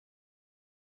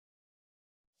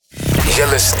You're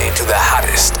listening to the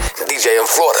hottest DJ in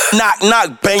Florida. Knock,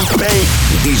 knock, bang, bang.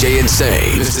 DJ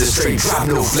Insane. Mr. Straight Drop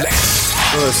No Flex.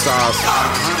 Good stars.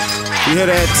 You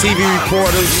hear that? TV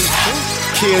reporters,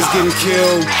 kids getting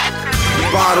killed,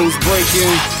 bottles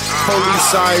breaking,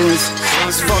 police sirens.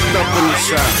 It's fucked up in the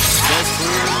shop.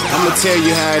 I'ma tell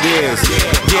you how it is.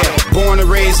 Yeah, born and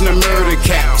raised in a murder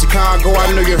cap. Chicago,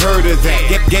 I know you heard of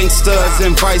that. Gangsters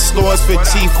and vice lords for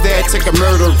chief there, take a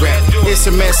murder rap. It's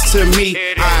a mess to me.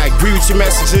 I agree with your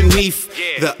message underneath.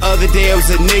 The other day I was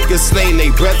a nigga slaying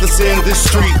they brothers in the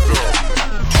street.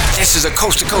 This is a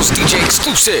Coast to Coast DJ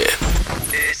exclusive.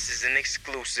 This is an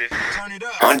exclusive.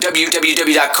 On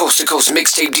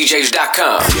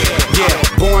www.coasttocoastmixtapedjs.com. Yeah,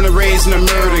 born and raised in a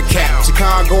murder cap.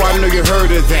 Chicago, I know you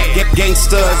heard of that.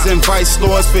 Gangsters and vice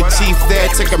lords for chief there,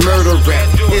 take a murder rap.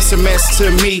 It's a mess to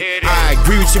me. I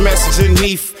agree with your message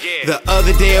underneath. The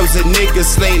other day I was a nigga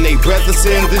slaying they brothers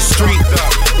in the street.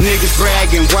 Niggas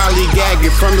bragging, wildly gagging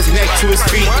from his neck to his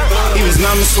feet. He was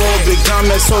numb and swole, big dumb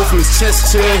that soul from his chest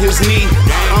to his knee.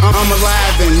 I'm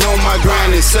alive and know my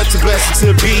grind is such a blessing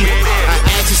to be. I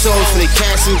ask your souls for the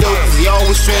cash and dope, cause he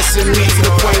always stressing me to the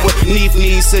point where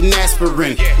needs an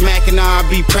aspirin. Mac and I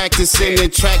be practicing the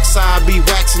tracks, I be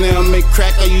waxing them and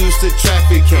crack I used to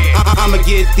traffic him. I'ma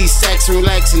get these sacks and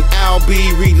relaxing, I'll be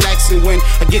relaxing when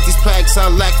I get these plaques. I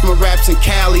lack my raps in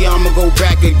Cali, I'ma go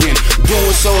back again.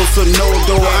 Doing souls for no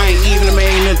dough, I ain't even the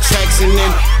main attraction.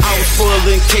 And I was full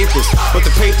in capers, but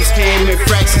the papers came in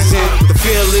fractions and the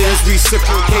feelings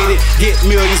reciprocated. Get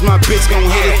millions, my bitch gon'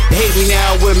 hit it. Hate me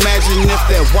now, imagine if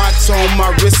that watch on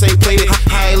my wrist ain't plated.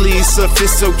 Highly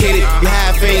sophisticated, you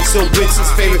half ain't so bitch's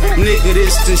favorite. Nigga,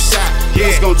 this the shot.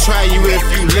 Niggas gon' try you if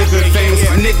you living famous.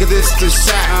 Nigga, this the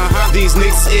shot. These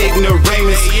niggas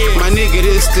ignoramus. My nigga,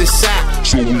 this the shot.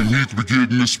 So we need to be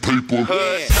getting this paper.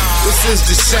 This is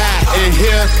the shot, and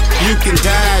here you can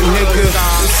die, nigga.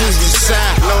 This is the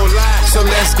shot, no lie. So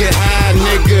let's get high,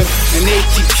 nigga. And they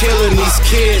keep killing these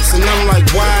kids, and I'm like,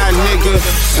 why, nigga?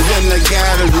 And then I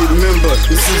gotta remember,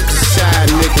 this is the shot,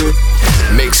 nigga.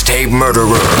 Mixtape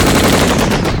Murderer.